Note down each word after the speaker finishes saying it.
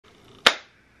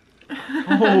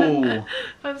Oh.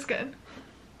 That was good.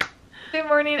 Good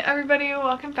morning, everybody.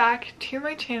 Welcome back to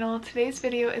my channel. Today's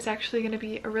video is actually going to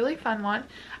be a really fun one.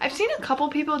 I've seen a couple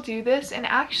people do this, and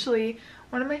actually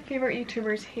one of my favorite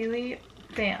YouTubers, Haley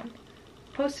Pham,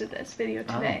 posted this video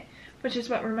today, which is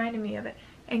what reminded me of it.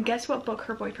 And guess what book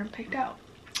her boyfriend picked out?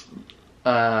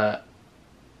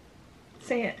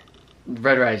 Say it.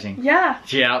 Red Rising. Yeah.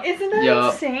 Yeah. Isn't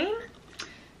that insane?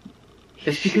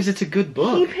 It's because it's a good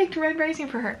book. He picked Red Rising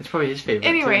for her. It's probably his favorite.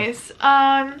 Anyways, too.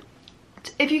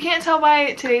 if you can't tell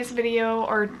by today's video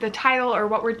or the title or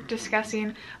what we're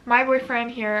discussing, my boyfriend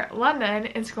here, London,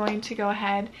 is going to go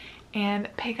ahead and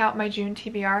pick out my June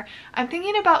TBR. I'm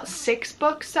thinking about 6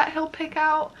 books that he'll pick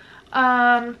out.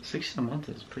 6 a month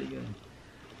is pretty good.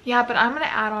 Yeah, but I'm gonna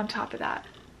add on top of that,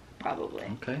 probably.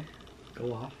 Okay,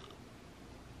 go off.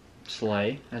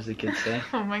 Slay, as the kids say.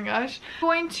 Oh my gosh. I'm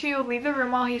going to leave the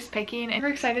room while he's picking, and we're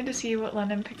excited to see what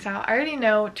London picks out. I already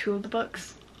know 2 of the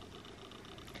books.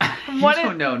 You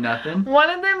don't know nothing. One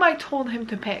of them I told him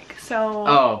to pick, so...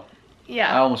 Oh.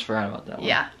 Yeah. I almost forgot about that one.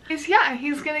 Yeah. He's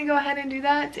gonna go ahead and do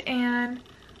that, and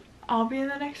I'll be in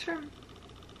the next room.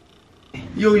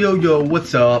 Yo,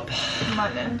 what's up?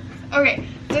 London. Okay,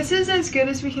 this is as good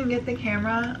as we can get the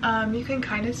camera. You can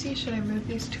kind of see, should I move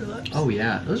these tulips? Oh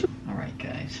yeah, those are... Alright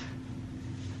guys.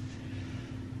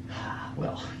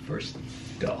 Well, first,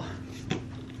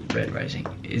 Red Rising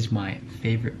is my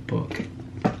favorite book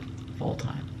of all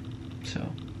time. So,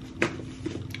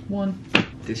 1,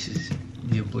 this is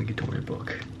the obligatory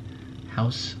book.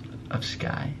 House of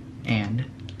Sky and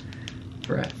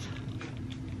Breath.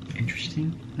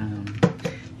 Interesting.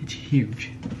 It's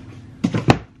huge.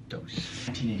 Dose.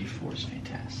 1984 is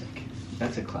fantastic.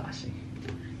 That's a classic.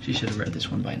 She should have read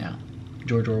this one by now.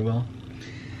 George Orwell.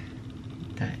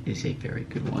 That is a very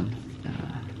good one.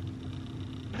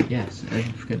 Yes,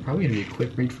 it's probably gonna be a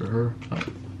quick read for her. I've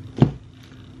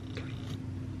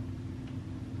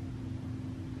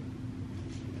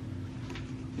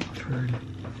heard.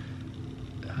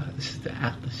 This is the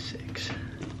Atlas 6.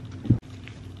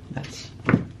 That's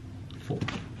 4.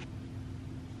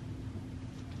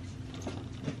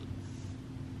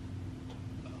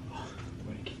 I'm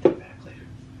gonna keep that back later.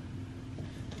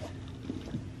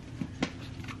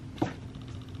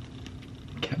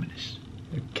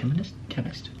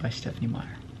 Chemist by Stephanie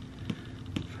Meyer.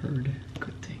 I've heard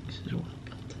good things as well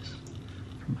about this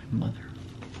from my mother.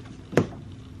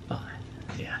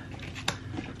 Yeah.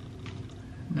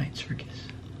 Night Circus.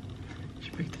 She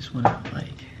picked this one out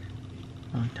like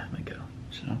a long time ago.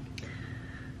 So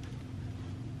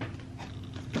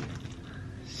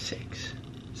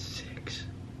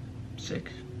 6.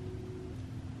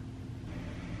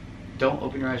 Don't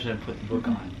open your eyes when I put the book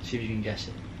on. See if you can guess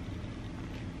it.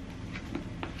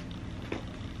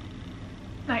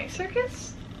 Night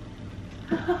Circus?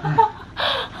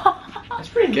 That's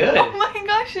pretty good. Oh my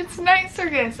gosh, it's Night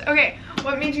Circus. Okay,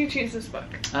 what made you choose this book?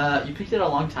 You picked it a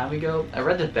long time ago. I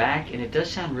read the back and it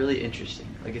does sound really interesting.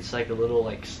 Like it's like a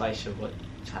little slice of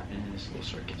what's happening in this little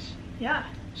circus. Yeah.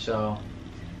 So,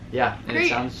 yeah, and Great. It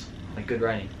sounds like good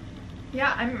writing.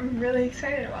 Yeah, I'm really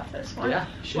excited about this one. Yeah,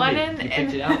 should London, be. You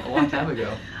picked it out a long time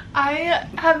ago. I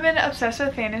have been obsessed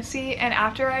with fantasy, and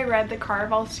after I read the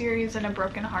Caraval series and A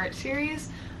Broken Heart series,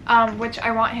 which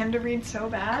I want him to read so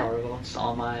bad. Caraval, it's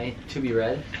all my to be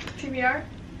read. TBR?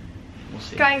 We'll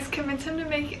see. Guys, convince him to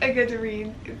make a good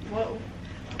read. Whoa.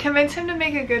 Convince him to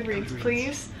make a good read,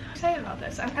 please. I'm excited about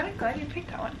this. I'm kind of glad you picked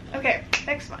that one. Okay,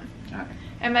 next one. Alright.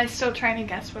 Am I still trying to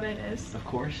guess what it is? Of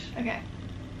course. Okay.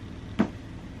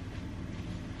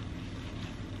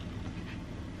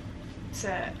 It's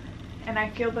and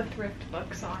I feel the thrift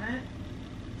books on it.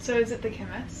 So is it The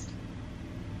Chemist?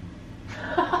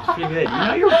 It's pretty good. You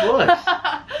know your books.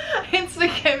 It's The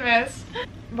Chemist.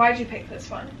 Why'd you pick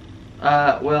this one?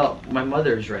 Well, my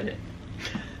mother's read it.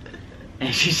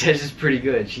 And she says it's pretty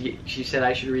good. She said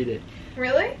I should read it.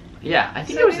 Really? Yeah, I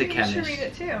think So it was The maybe Chemist. you should read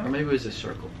it too. Or maybe it was The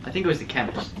Circle. I think it was The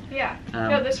Chemist. Yeah.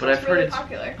 No, this one's really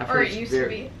popular. Or it used to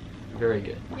be. Very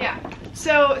good. Yeah.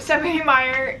 So Stephanie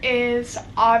Meyer is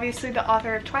obviously the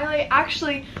author of Twilight.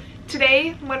 Actually,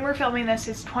 today, when we're filming this,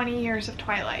 is 20 years of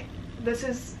Twilight. This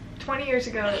is 20 years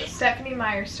ago, Stephanie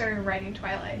Meyer started writing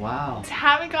Twilight. Wow.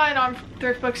 Haven't gotten on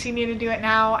thrift books, you need to do it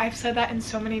now. I've said that in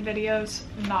so many videos.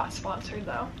 Not sponsored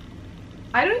though.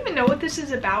 I don't even know what this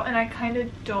is about, and I kind of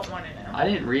don't want to know. I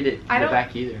didn't read it the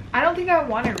back either. I don't think I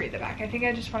want to read the back. I think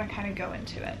I just want to kind of go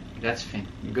into it. That's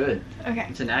good. Okay.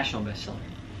 It's a national bestseller.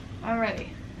 I'm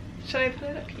ready. Should I put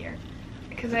it up here?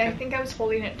 Because I think I was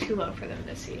holding it too low for them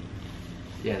to see.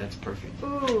 Yeah, that's perfect.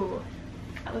 Ooh,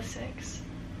 Atlas 6.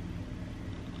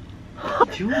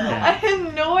 Doing I that?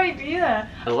 had no idea.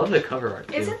 I love the cover art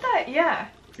too. Isn't that, yeah.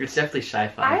 It's definitely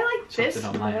sci-fi. I like this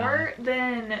Something on my more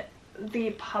than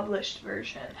the published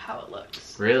version, how it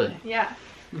looks. Really? Yeah.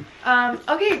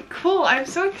 Okay, cool. I'm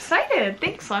so excited.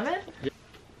 Thanks, Lemon.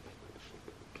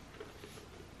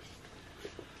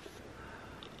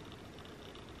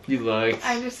 You looked.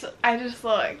 I just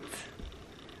looked.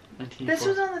 This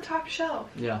was on the top shelf.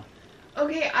 Yeah.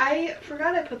 Okay, I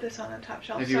forgot I put this on the top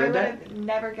shelf. Have you so read I that? would have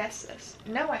never guessed this.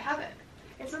 No, I haven't.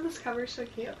 Isn't this cover so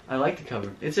cute? I like the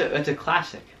cover. It's a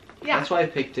classic. Yeah. That's why I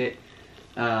picked it.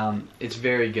 It's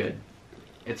very good.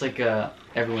 It's like a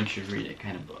everyone should read it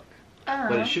kind of book.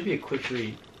 But it should be a quick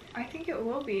read. I think it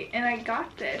will be. And I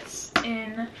got this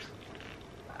in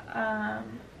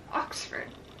Oxford.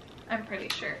 I'm pretty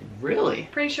sure. Really?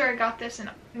 Pretty sure I got this in...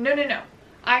 No.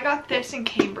 I got this in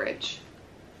Cambridge.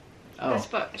 Oh. This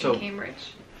book in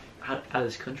Cambridge. Out of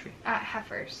this country? At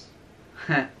Heifers.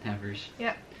 Heifers.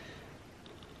 Yep.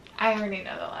 I already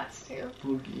know the last two.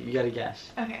 Well, you gotta guess.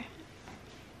 Okay.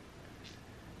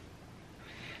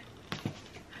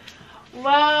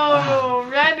 Whoa,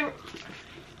 red.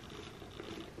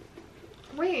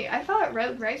 Wait, I thought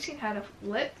Red Rising had a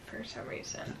lip for some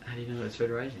reason. How do you know it's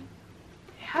Red Rising?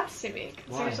 It has to be,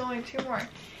 because Why? there's only two more.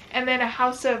 And then A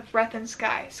House of Breath and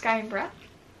Sky. Sky and Breath?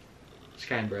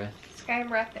 Sky and Breath. Sky and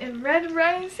Breath and Red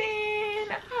Rising.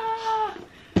 Ah.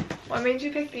 What made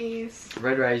you pick these?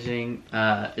 Red Rising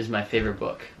is my favorite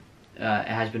book. It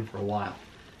has been for a while.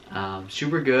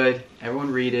 Super good.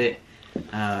 Everyone read it.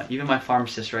 Even my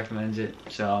pharmacist recommends it,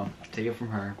 so take it from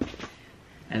her.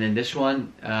 And then this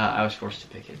one, I was forced to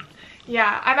pick it.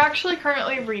 Yeah, I'm actually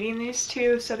currently reading these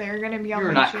two, so they're going to be on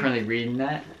You're my not currently reading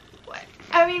that? What?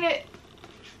 I mean,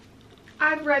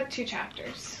 I've read 2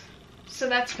 chapters, so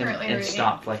that's currently and reading.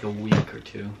 stopped for like a week or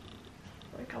 2.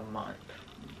 Like a month.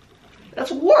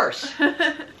 That's worse!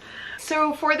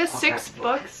 So for the 6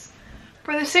 books,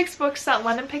 that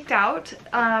Lennon picked out,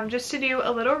 just to do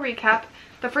a little recap,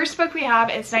 the first book we have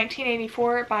is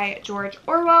 1984 by George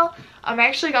Orwell. I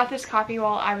actually got this copy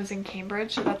while I was in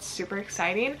Cambridge, so that's super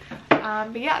exciting.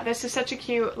 But yeah, this is such a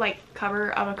cute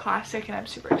cover of a classic, and I'm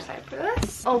super excited for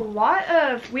this.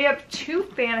 We have 2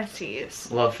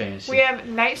 fantasies. Love fantasy. We have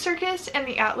Night Circus and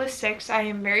the Atlas 6. I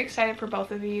am very excited for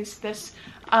both of these. This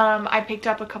I picked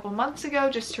up a couple months ago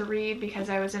just to read because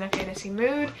I was in a fantasy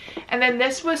mood. And then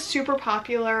this was super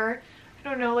popular, I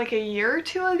don't know, like a year or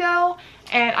 2 ago.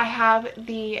 And I have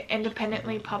the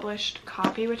independently published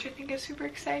copy, which I think is super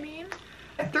exciting.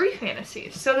 I have 3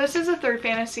 fantasies. So this is a 3rd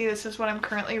fantasy. This is what I'm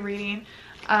currently reading.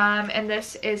 And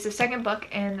this is the 2nd book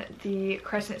in the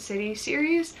Crescent City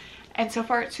series. And so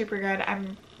far it's super good.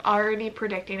 I'm already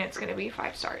predicting it's going to be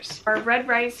 5 stars. Our Red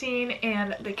Rising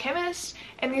and The Chemist,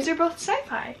 and these are both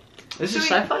sci-fi. This is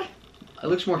sci-fi? It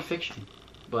looks more fiction,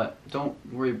 but don't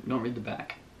worry, don't read the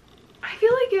back. I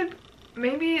feel like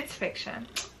maybe it's fiction.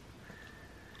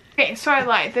 Okay, so I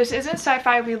lied. This isn't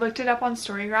sci-fi. We looked it up on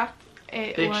Storygraph.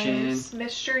 It was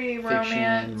mystery,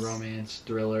 romance,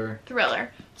 thriller.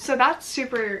 So that's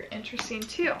super interesting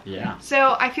too. Yeah.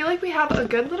 So I feel like we have a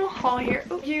good little haul here.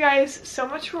 Thank you guys so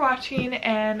much for watching,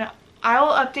 and I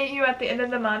will update you at the end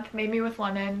of the month, maybe with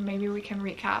Lemon. Maybe we can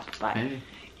recap. But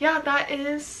yeah, that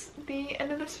is the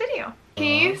end of this video.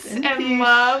 Peace and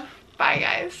love. Bye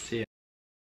guys. See ya.